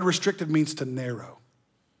 The word restricted means to narrow.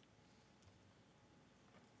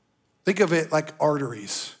 Think of it like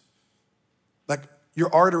arteries. Like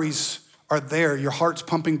your arteries are there. Your heart's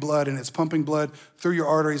pumping blood and it's pumping blood through your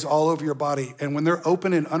arteries all over your body. And when they're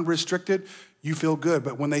open and unrestricted, you feel good.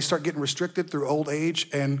 But when they start getting restricted through old age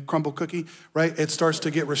and crumble cookie, right, it starts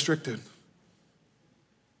to get restricted.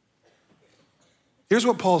 Here's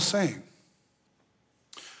what Paul's saying.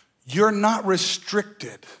 You're not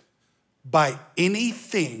restricted by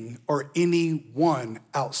anything or anyone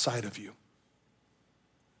outside of you.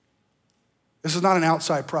 This is not an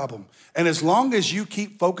outside problem. And as long as you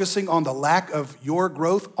keep focusing on the lack of your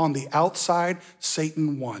growth on the outside,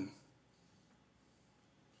 Satan won.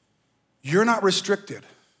 You're not restricted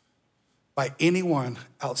by anyone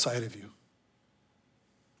outside of you.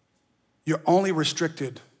 You're only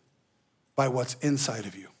restricted by what's inside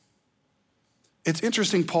of you. It's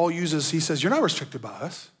interesting, he says, you're not restricted by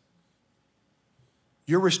us.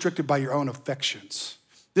 You're restricted by your own affections.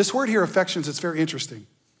 This word here, affections, it's very interesting.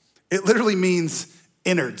 It literally means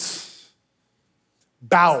innards,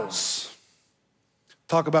 bowels.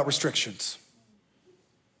 Talk about restrictions.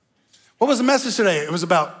 What was the message today? It was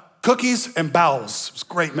about cookies and bowels. It was a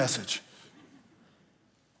great message.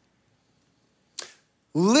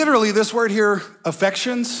 Literally, this word here,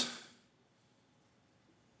 affections,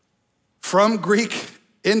 from Greek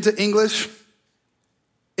into English,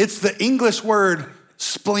 it's the English word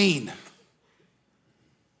spleen.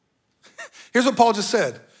 Here's what Paul just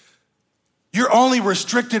said. You're only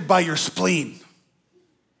restricted by your spleen.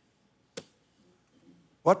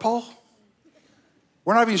 What, Paul?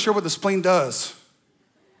 We're not even sure what the spleen does.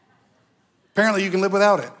 Apparently you can live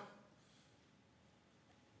without it.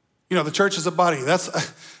 You know, the church is a body. I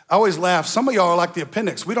always laugh. Some of y'all are like the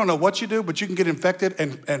appendix. We don't know what you do, but you can get infected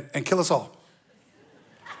and kill us all.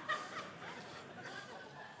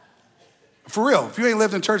 For real, if you ain't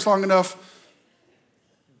lived in church long enough.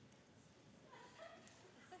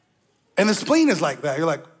 And the spleen is like that. You're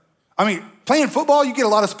like, playing football, you get a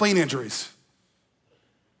lot of spleen injuries.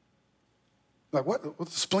 Like,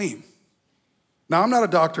 what's the spleen? Now, I'm not a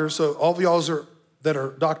doctor, so all of y'all that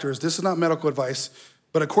are doctors, this is not medical advice,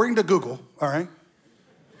 but according to Google, all right,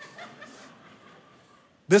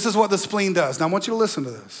 this is what the spleen does. Now, I want you to listen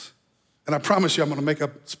to this. And I promise you, I'm gonna make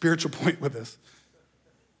a spiritual point with this.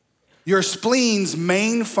 Your spleen's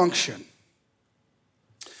main function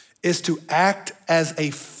is to act as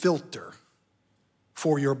a filter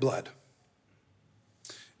for your blood.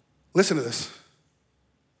 Listen to this.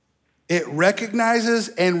 It recognizes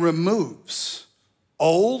and removes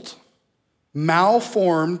old,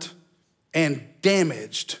 malformed, and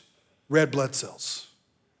damaged red blood cells.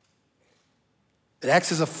 It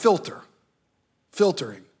acts as a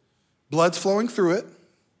filtering. Blood's flowing through it.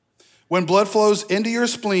 When blood flows into your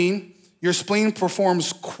spleen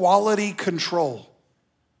performs quality control.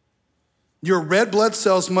 Your red blood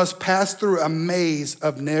cells must pass through a maze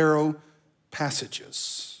of narrow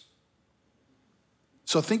passages.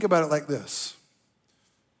 So think about it like this.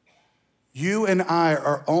 You and I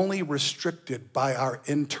are only restricted by our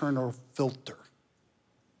internal filter.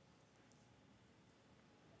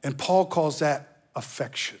 And Paul calls that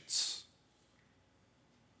affections.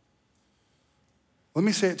 Let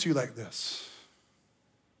me say it to you like this.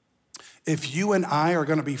 If you and I are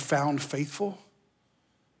gonna be found faithful,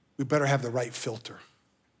 we better have the right filter.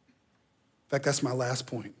 In fact, that's my last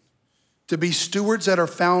point. To be stewards that are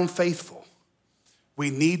found faithful, we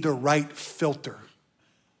need the right filter.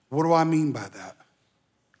 What do I mean by that?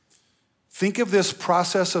 Think of this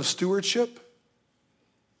process of stewardship,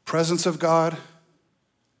 presence of God,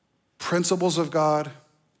 principles of God,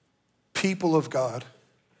 people of God,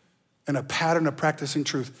 and a pattern of practicing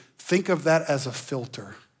truth. Think of that as a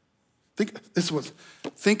filter.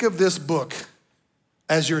 Think of this book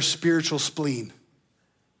as your spiritual spleen.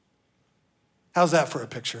 How's that for a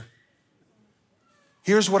picture?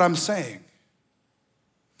 Here's what I'm saying.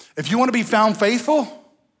 If you want to be found faithful,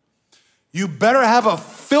 you better have a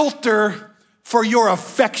filter for your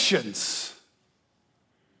affections.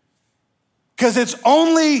 Because it's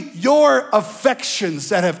only your affections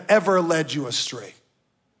that have ever led you astray.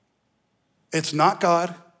 It's not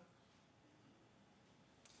God,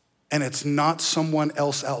 and it's not someone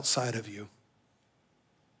else outside of you.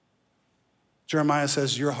 Jeremiah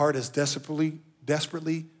says, your heart is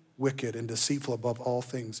desperately wicked and deceitful above all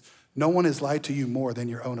things. No one has lied to you more than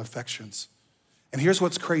your own affections. And here's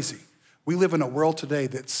what's crazy. We live in a world today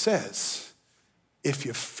that says, if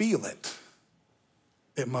you feel it,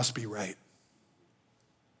 it must be right.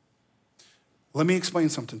 Let me explain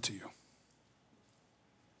something to you.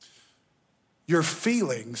 Your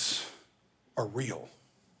feelings are real.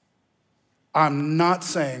 I'm not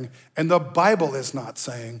saying, and the Bible is not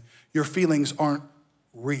saying, your feelings aren't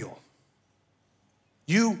real.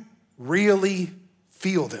 You really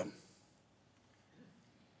feel them.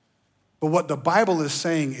 But what the Bible is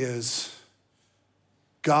saying is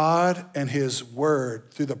God and his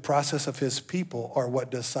word through the process of his people are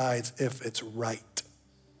what decides if it's right,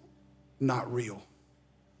 not real.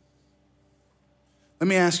 Let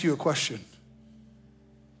me ask you a question.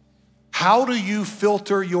 How do you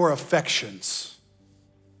filter your affections?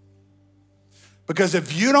 Because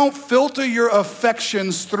if you don't filter your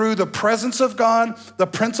affections through the presence of God, the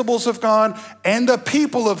principles of God, and the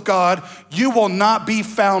people of God, you will not be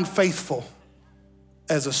found faithful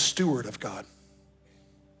as a steward of God.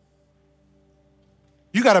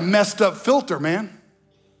 You got a messed up filter, man.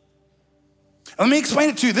 Let me explain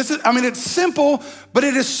it to you. It's simple, but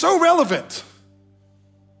it is so relevant.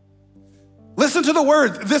 Listen to the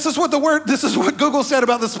word. This is what Google said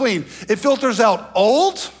about the spleen. It filters out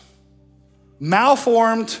old,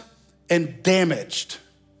 malformed, and damaged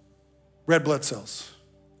red blood cells.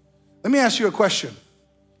 Let me ask you a question.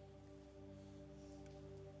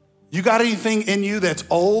 You got anything in you that's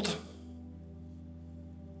old?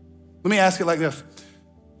 Let me ask it like this.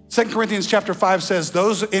 2 Corinthians chapter 5 says,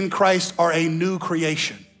 those in Christ are a new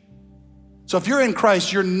creation. So if you're in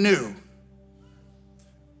Christ, you're new.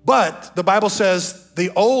 But the Bible says the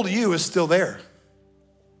old you is still there.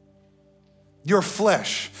 Your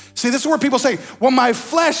flesh. See, this is where people say, well, my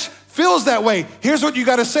flesh feels that way. Here's what you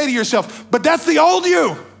got to say to yourself. But that's the old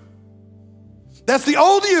you. That's the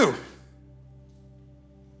old you.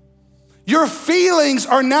 Your feelings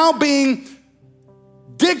are now being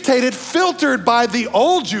dictated, filtered by the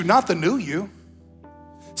old you, not the new you.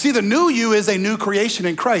 See, the new you is a new creation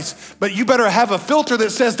in Christ, but you better have a filter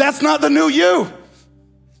that says that's not the new you.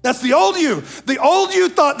 That's the old you. The old you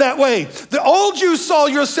thought that way. The old you saw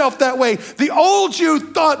yourself that way. The old you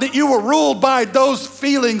thought that you were ruled by those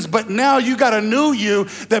feelings, but now you got a new you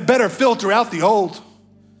that better filter out the old.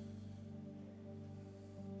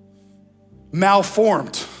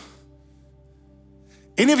 Malformed.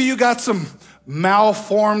 Any of you got some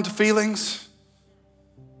malformed feelings?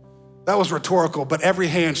 That was rhetorical, but every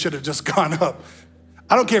hand should have just gone up.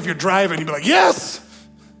 I don't care if you're driving, you'd be like, yes.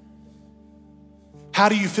 How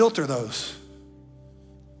do you filter those?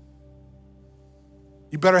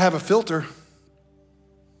 You better have a filter.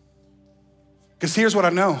 Because here's what I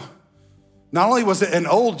know. Not only was it an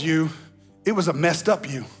old you, it was a messed up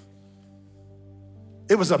you.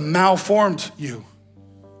 It was a malformed you.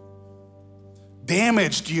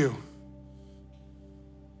 Damaged you.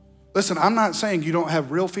 Listen, I'm not saying you don't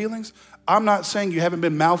have real feelings. I'm not saying you haven't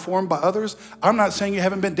been malformed by others. I'm not saying you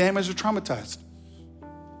haven't been damaged or traumatized.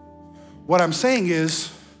 What I'm saying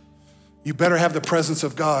is you better have the presence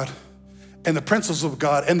of God and the principles of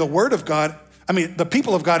God and the word of God. The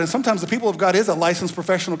people of God, and sometimes the people of God is a licensed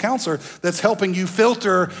professional counselor that's helping you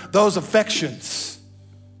filter those affections.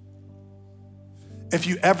 If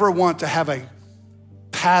you ever want to have a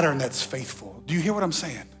pattern that's faithful, do you hear what I'm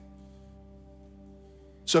saying?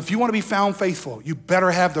 So if you want to be found faithful, you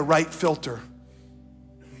better have the right filter.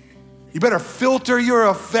 You better filter your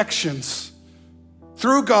affections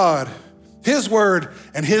through God, his word,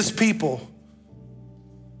 and his people,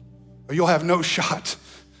 or you'll have no shot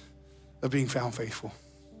of being found faithful.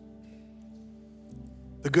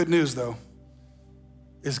 The good news, though,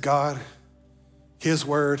 is God, his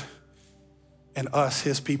word, and us,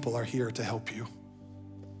 his people, are here to help you.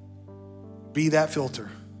 Be that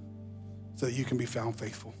filter so that you can be found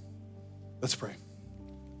faithful. Let's pray.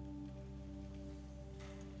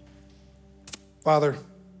 Father,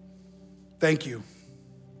 thank you.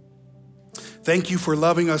 Thank you for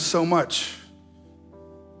loving us so much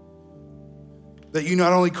that you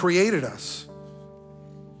not only created us,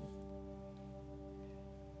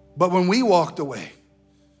 but when we walked away,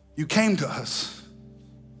 you came to us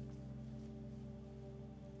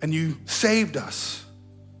and you saved us.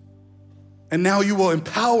 And now you will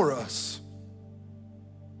empower us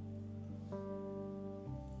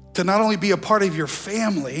to not only be a part of your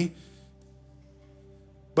family,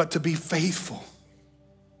 but to be faithful.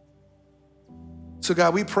 So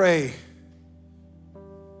God, we pray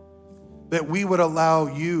that we would allow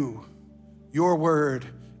you, your word,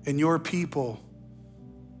 and your people,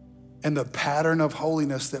 and the pattern of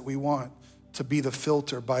holiness that we want to be the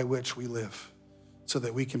filter by which we live so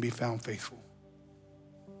that we can be found faithful.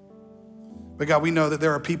 But God, we know that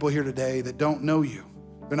there are people here today that don't know you.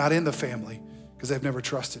 They're not in the family because they've never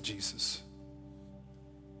trusted Jesus.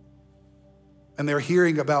 and they're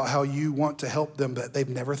hearing about how you want to help them, but they've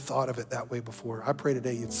never thought of it that way before. I pray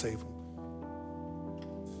today you'd save them.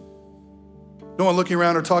 No one looking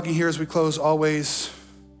around or talking here as we close always.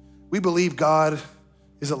 We believe God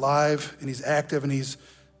is alive and he's active and he's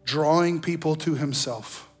drawing people to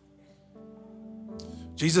himself.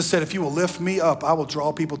 Jesus said, if you will lift me up, I will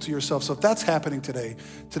draw people to yourself. So if that's happening today,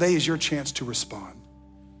 today is your chance to respond.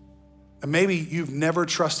 And maybe you've never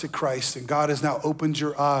trusted Christ and God has now opened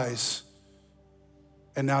your eyes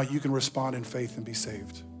and now you can respond in faith and be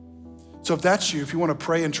saved. So if that's you, if you want to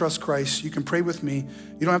pray and trust Christ, you can pray with me.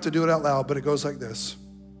 You don't have to do it out loud, but it goes like this.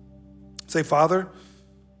 Say, Father,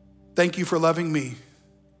 thank you for loving me,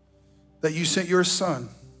 that you sent your son,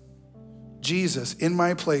 Jesus, in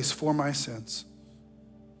my place for my sins.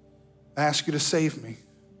 I ask you to save me,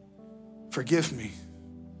 forgive me.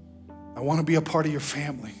 I want to be a part of your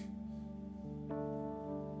family.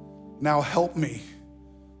 Now help me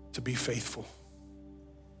to be faithful.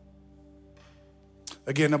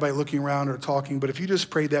 Again, nobody looking around or talking, but if you just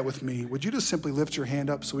prayed that with me, would you just simply lift your hand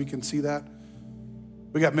up so we can see that?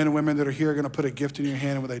 We got men and women that are here going to put a gift in your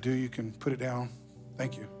hand, and when they do, you can put it down.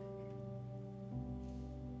 Thank you.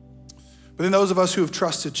 But then those of us who have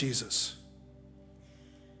trusted Jesus,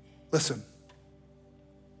 listen,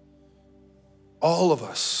 all of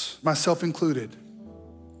us, myself included,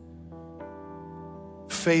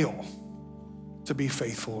 fail to be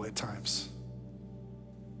faithful at times.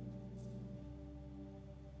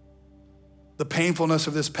 The painfulness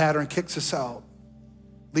of this pattern kicks us out,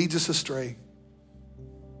 leads us astray.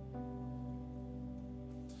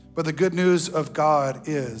 But the good news of God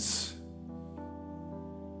is,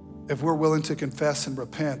 if we're willing to confess and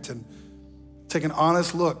repent and take an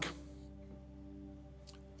honest look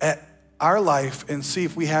at our life and see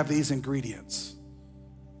if we have these ingredients,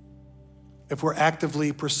 if we're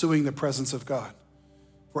actively pursuing the presence of God,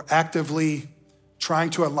 if we're actively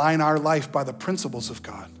trying to align our life by the principles of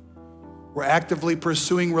God, we're actively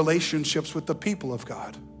pursuing relationships with the people of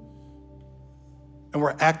God, and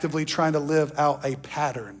we're actively trying to live out a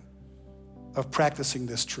pattern of practicing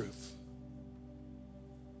this truth.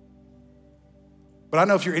 But I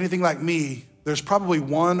know if you're anything like me, there's probably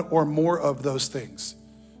one or more of those things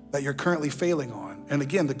that you're currently failing on. And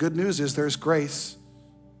again, the good news is there's grace.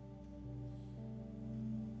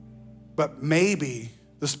 But maybe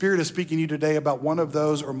the Spirit is speaking to you today about one of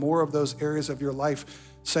those or more of those areas of your life,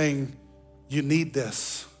 saying, you need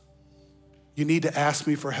this. You need to ask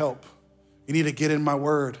me for help. You need to get in my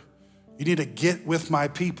word. You need to get with my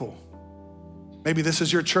people. Maybe this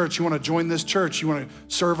is your church. You want to join this church. You want to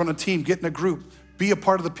serve on a team, get in a group, be a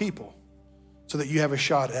part of the people so that you have a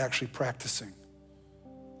shot at actually practicing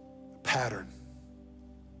a pattern.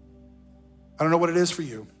 I don't know what it is for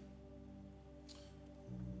you,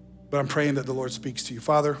 but I'm praying that the Lord speaks to you.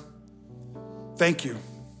 Father, thank you.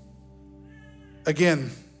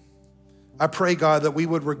 Again, I pray, God, that we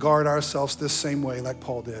would regard ourselves this same way like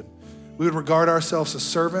Paul did. We would regard ourselves as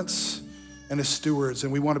servants and as stewards,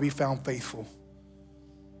 and we want to be found faithful.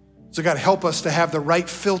 So God, help us to have the right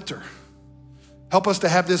filter. Help us to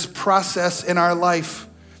have this process in our life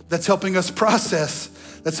that's helping us process,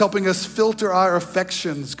 that's helping us filter our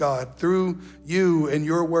affections, God, through you and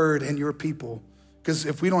your word and your people. Because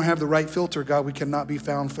if we don't have the right filter, God, we cannot be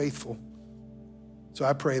found faithful. So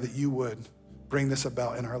I pray that you would bring this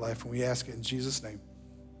about in our life, and we ask it in Jesus' name.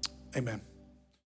 Amen.